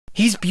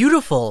He's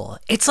beautiful.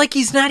 It's like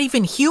he's not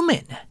even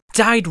human.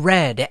 Dyed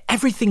red,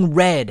 everything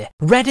red,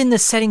 red in the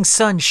setting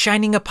sun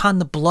shining upon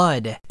the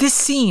blood. This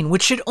scene,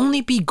 which should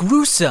only be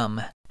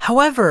gruesome.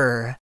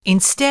 However,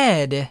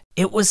 instead,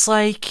 it was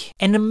like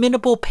an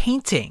imitable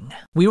painting.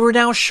 We were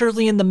now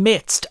surely in the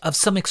midst of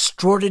some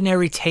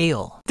extraordinary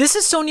tale. This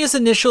is Sonia's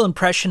initial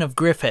impression of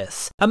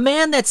Griffith, a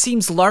man that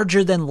seems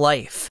larger than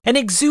life and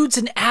exudes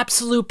an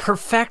absolute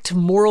perfect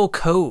moral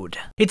code.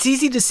 It's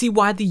easy to see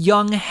why the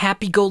young,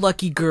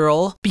 happy-go-lucky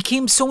girl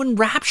became so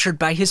enraptured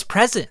by his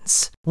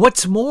presence.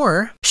 What's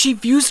more, she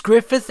views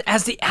Griffith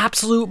as the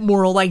absolute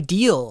moral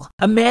ideal,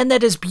 a man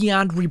that is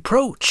beyond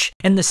reproach,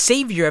 and the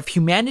savior of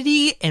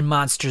humanity and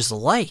monsters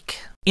alike.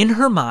 In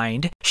her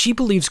mind, she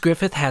believes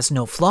Griffith has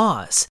no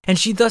flaws, and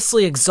she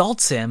thusly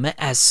exalts him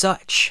as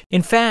such.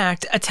 In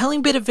fact, a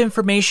telling bit of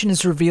information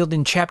is revealed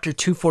in chapter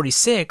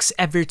 246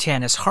 at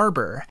Virtanis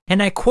Harbor,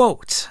 and I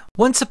quote,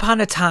 "Once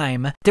upon a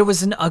time, there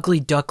was an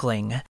ugly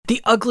duckling.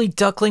 The ugly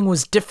duckling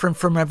was different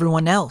from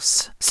everyone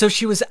else, so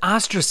she was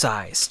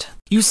ostracized.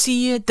 You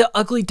see, the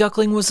ugly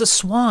duckling was a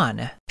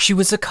swan. She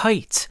was a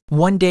kite.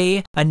 One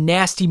day, a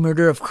nasty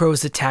murder of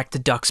crows attacked the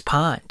duck's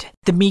pond.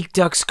 The meek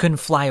ducks couldn't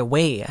fly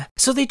away,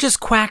 so they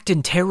just quacked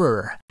in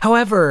terror.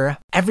 However,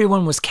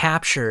 everyone was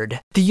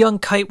captured. The young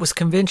kite was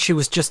convinced she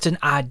was just an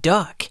odd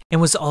duck,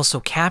 and was also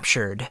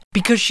captured,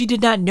 because she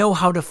did not know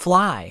how to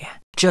fly.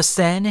 Just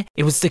then,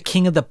 it was the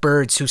king of the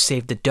birds who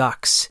saved the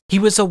ducks. He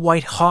was a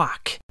white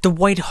hawk. The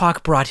white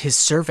hawk brought his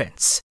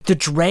servants, the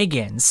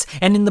dragons,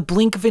 and in the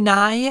blink of an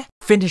eye,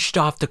 finished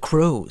off the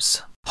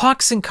crows.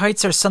 Hawks and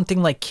kites are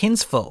something like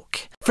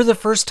kinsfolk. For the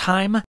first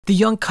time, the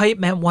young kite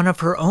met one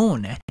of her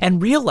own,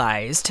 and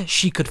realized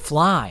she could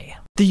fly.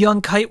 The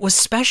young kite was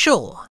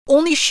special.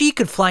 Only she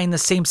could fly in the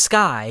same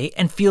sky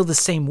and feel the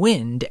same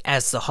wind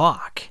as the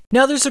hawk.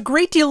 Now, there's a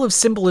great deal of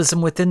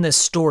symbolism within this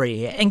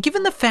story, and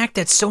given the fact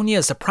that Sonia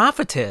is a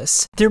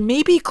prophetess, there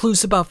may be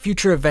clues about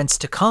future events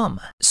to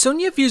come.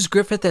 Sonia views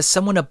Griffith as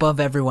someone above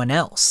everyone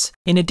else.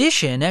 In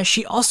addition,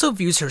 she also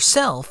views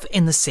herself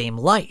in the same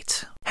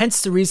light.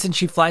 Hence the reason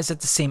she flies at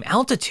the same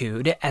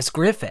altitude as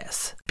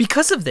Griffith.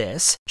 Because of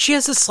this, she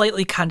has a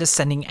slightly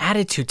condescending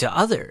attitude to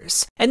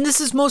others, and this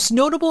is most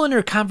notable in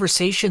her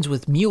conversations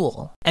with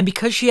Mule. And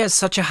because she has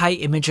such a high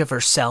image of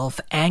herself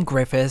and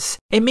Griffith,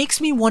 it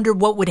makes me wonder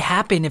what would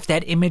happen if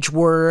that image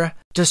were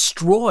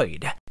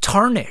destroyed,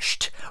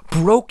 tarnished,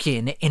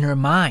 broken in her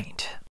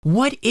mind.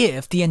 What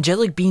if the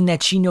angelic being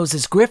that she knows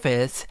as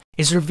Griffith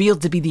is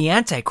revealed to be the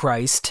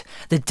Antichrist,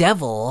 the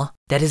devil,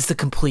 that is the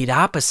complete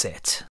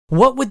opposite?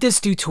 What would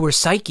this do to her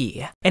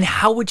psyche, and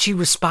how would she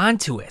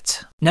respond to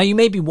it? Now you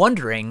may be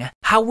wondering,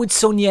 how would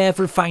Sonia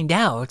ever find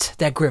out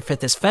that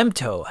Griffith is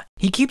femto?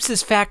 He keeps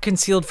this fact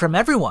concealed from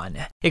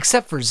everyone,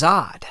 except for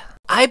Zod.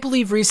 I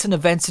believe recent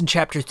events in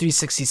chapter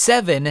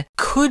 367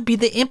 could be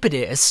the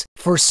impetus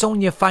for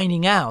Sonia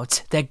finding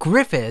out that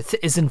Griffith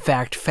is in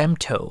fact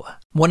femto,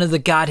 one of the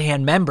God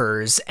Hand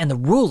members and the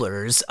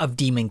rulers of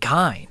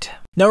demonkind.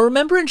 Now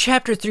remember in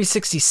chapter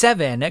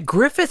 367,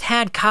 Griffith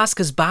had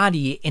Casca's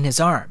body in his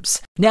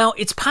arms. Now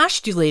it's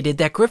postulated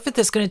that Griffith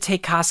is going to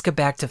take Casca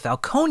back to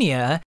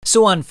Falconia,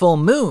 so on full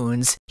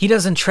moons, he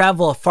doesn't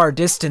travel a far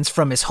distance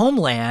from his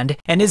homeland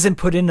and isn't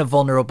put in a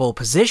vulnerable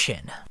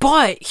position.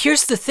 But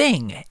here's the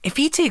thing, if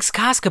he takes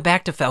Casca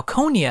back to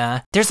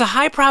Falconia, there's a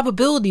high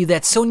probability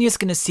that Sonia's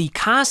going to see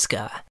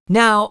Casca.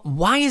 Now,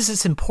 why is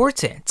this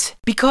important?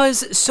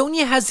 Because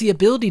Sonia has the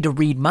ability to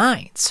read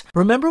minds.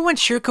 Remember when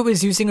Shirka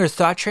was using her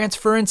thought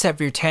transference at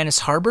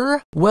Virtanis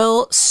Harbor?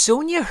 Well,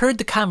 Sonia heard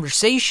the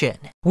conversation,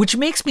 which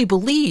makes me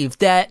believe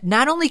that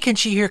not only can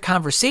she hear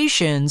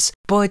conversations,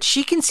 but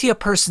she can see a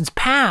person's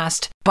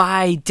past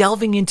by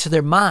delving into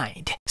their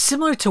mind,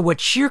 similar to what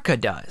Shirka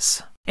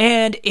does.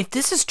 And if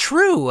this is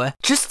true,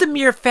 just the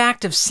mere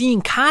fact of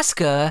seeing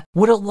Casca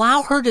would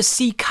allow her to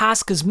see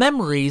Casca's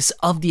memories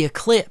of the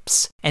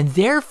eclipse, and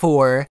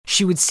therefore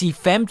she would see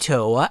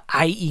femto,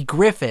 i.e.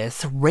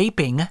 Griffith,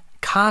 raping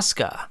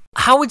Casca.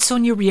 How would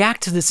Sonia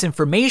react to this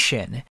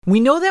information? We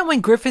know that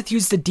when Griffith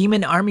used the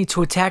demon army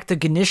to attack the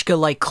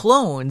Ganishka-like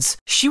clones,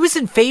 she was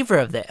in favor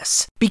of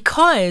this,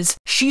 because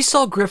she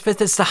saw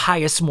Griffith as the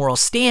highest moral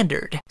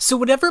standard, so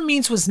whatever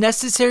means was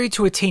necessary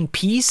to attain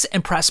peace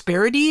and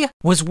prosperity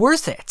was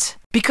worth it.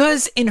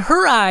 Because in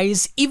her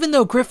eyes, even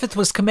though Griffith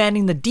was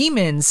commanding the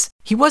demons,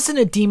 he wasn't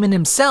a demon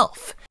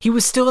himself. He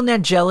was still an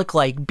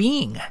angelic-like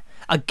being.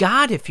 A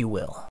god, if you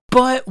will.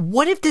 But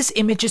what if this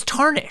image is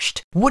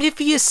tarnished? What if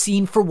he is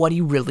seen for what he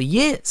really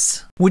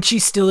is? Would she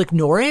still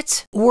ignore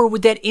it? Or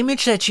would that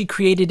image that she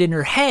created in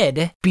her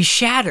head be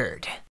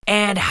shattered?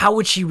 And how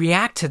would she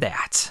react to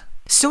that?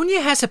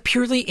 Sonia has a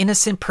purely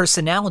innocent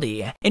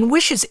personality and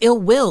wishes ill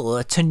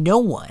will to no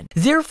one.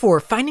 Therefore,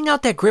 finding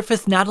out that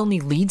Griffith not only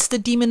leads the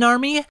demon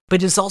army,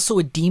 but is also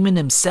a demon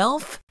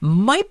himself,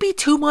 might be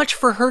too much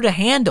for her to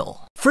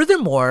handle.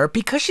 Furthermore,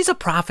 because she's a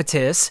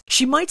prophetess,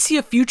 she might see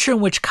a future in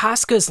which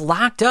Casca is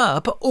locked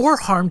up or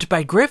harmed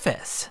by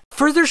Griffith,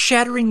 further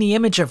shattering the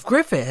image of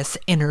Griffith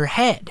in her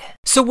head.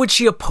 So would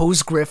she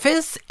oppose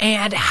Griffith,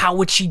 and how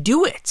would she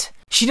do it?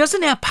 She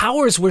doesn't have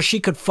powers where she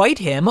could fight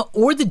him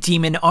or the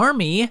demon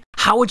army.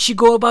 How would she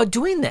go about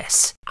doing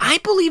this? I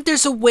believe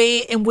there's a way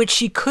in which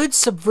she could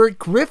subvert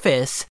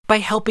Griffith by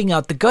helping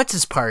out the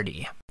Guts'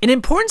 party. An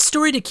important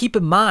story to keep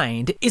in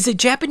mind is a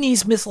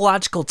Japanese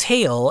mythological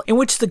tale in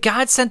which the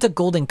gods sent a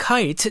golden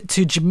kite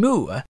to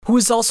Jimmu, who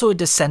is also a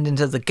descendant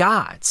of the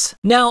gods.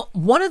 Now,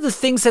 one of the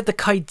things that the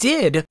kite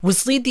did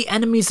was lead the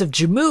enemies of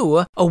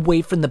Jimmu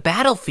away from the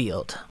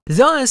battlefield,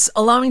 thus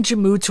allowing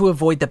Jimmu to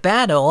avoid the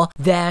battle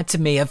that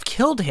may have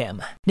killed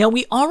him. Now,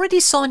 we already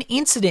saw an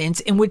incident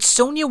in which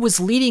Sonia was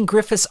leading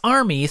Griffith's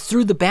army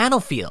through the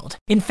battlefield.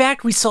 In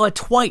fact, we saw it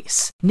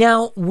twice.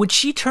 Now, would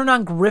she turn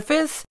on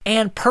Griffith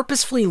and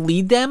purposefully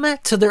lead them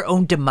to their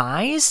own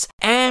demise?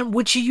 And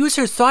would she use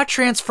her thought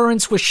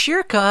transference with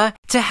Shirka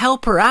to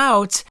help her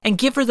out and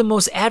give her the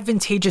most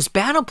advantageous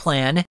battle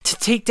plan to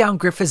take down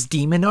Griffith's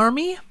demon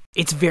army?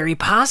 It's very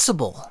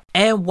possible.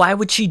 And why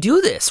would she do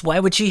this?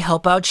 Why would she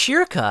help out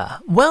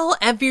Shirka? Well,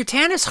 at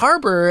Virtanis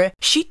Harbor,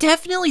 she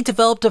definitely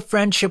developed a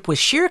friendship with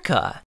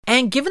Shirka.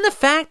 And given the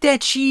fact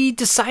that she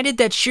decided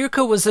that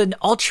Shirka was an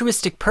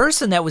altruistic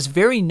person that was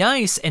very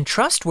nice and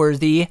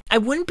trustworthy, I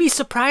wouldn't be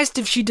surprised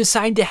if she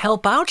decided to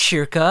help out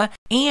Shirka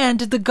and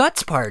the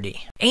Guts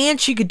party.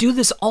 And she could do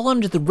this all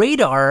under the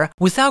radar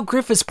without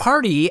Griffith's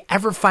party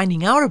ever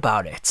finding out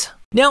about it.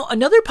 Now,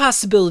 another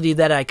possibility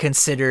that I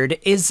considered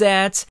is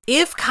that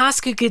if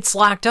Casca gets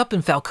locked up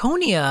in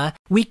Falconia,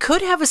 we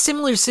could have a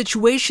similar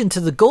situation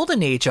to the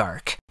Golden Age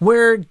arc,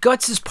 where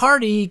Guts'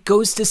 party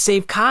goes to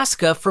save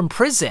Casca from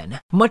prison,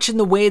 much in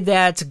the way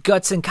that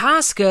Guts and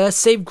Casca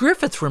saved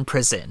Griffith from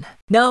prison.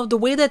 Now, the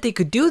way that they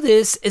could do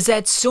this is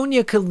that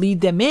Sonia could lead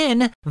them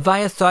in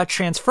via thought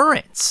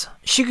transference.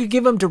 She could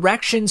give them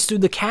directions through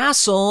the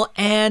castle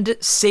and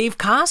save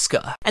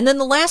Casca. And then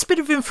the last bit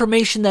of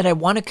information that I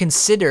want to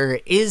consider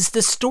is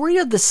the story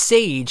of the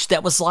sage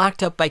that was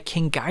locked up by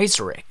King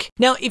Geiseric.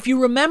 Now, if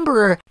you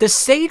remember, the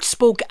sage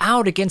spoke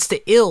out against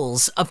the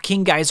ills of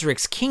King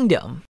Geiseric's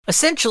kingdom.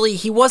 Essentially,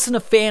 he wasn't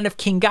a fan of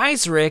King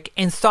Geiseric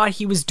and thought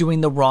he was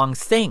doing the wrong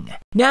thing.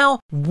 Now,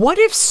 what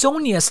if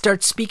Sonia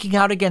starts speaking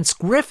out against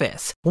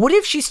Griffith? What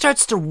if she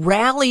starts to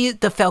rally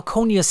the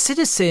Falconia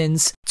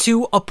citizens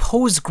to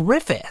oppose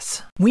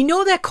Griffith? We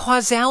know that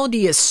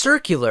causality is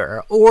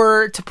circular,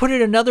 or to put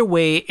it another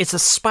way, it's a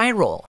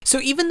spiral. So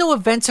even though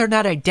events are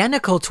not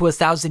identical to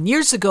 1,000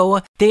 years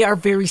ago, they are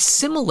very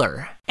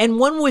similar. And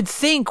one would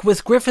think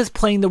with Griffith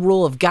playing the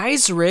role of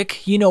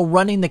Geiseric,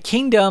 running the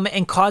kingdom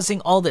and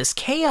causing all this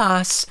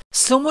chaos,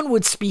 someone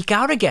would speak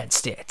out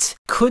against it.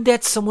 Could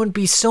that someone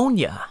be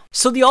Sonia?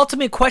 So the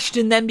ultimate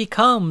question then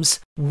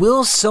becomes,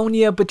 will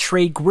Sonia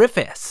betray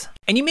Griffith?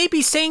 And you may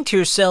be saying to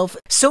yourself,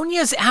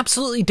 Sonia is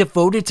absolutely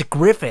devoted to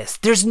Griffith.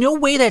 There's no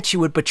way that she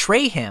would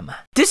betray him.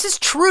 This is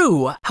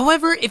true.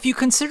 However, if you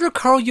consider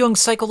Carl Jung's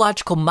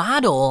psychological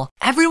model,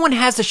 everyone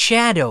has a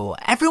shadow.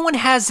 Everyone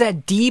has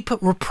that deep,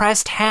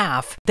 repressed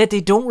half that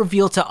they don't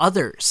reveal to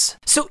others.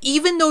 So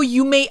even though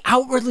you may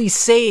outwardly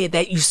say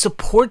that you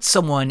support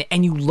someone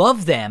and you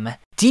love them,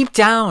 deep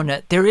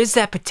down, there is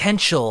that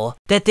potential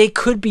that they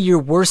could be your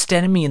worst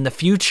enemy in the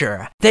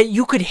future, that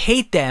you could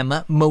hate them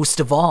most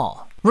of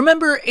all.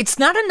 Remember, it's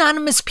not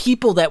anonymous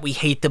people that we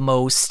hate the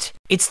most.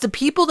 It's the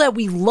people that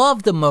we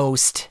love the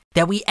most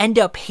that we end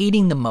up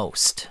hating the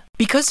most.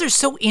 Because they're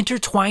so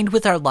intertwined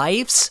with our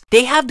lives,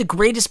 they have the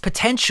greatest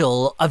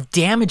potential of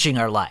damaging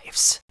our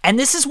lives. And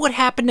this is what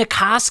happened to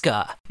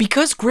Casca.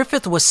 Because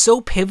Griffith was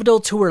so pivotal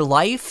to her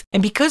life,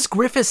 and because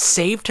Griffith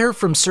saved her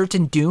from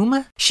certain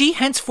doom, she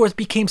henceforth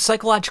became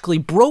psychologically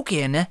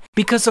broken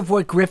because of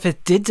what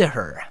Griffith did to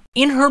her.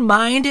 In her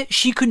mind,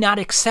 she could not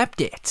accept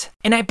it.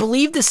 And I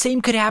believe the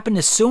same could happen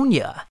to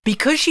Sonia.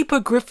 Because she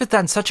put Griffith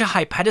on such a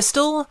high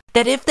pedestal,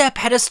 that if that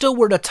pedestal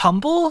were to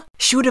tumble,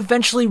 she would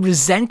eventually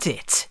resent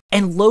it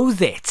and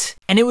loathe it,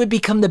 and it would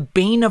become the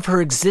bane of her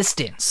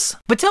existence.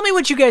 But tell me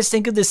what you guys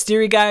think of this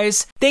theory,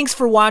 guys. Thanks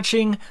for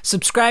watching.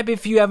 Subscribe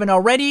if you haven't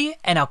already,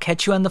 and I'll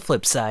catch you on the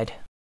flip side.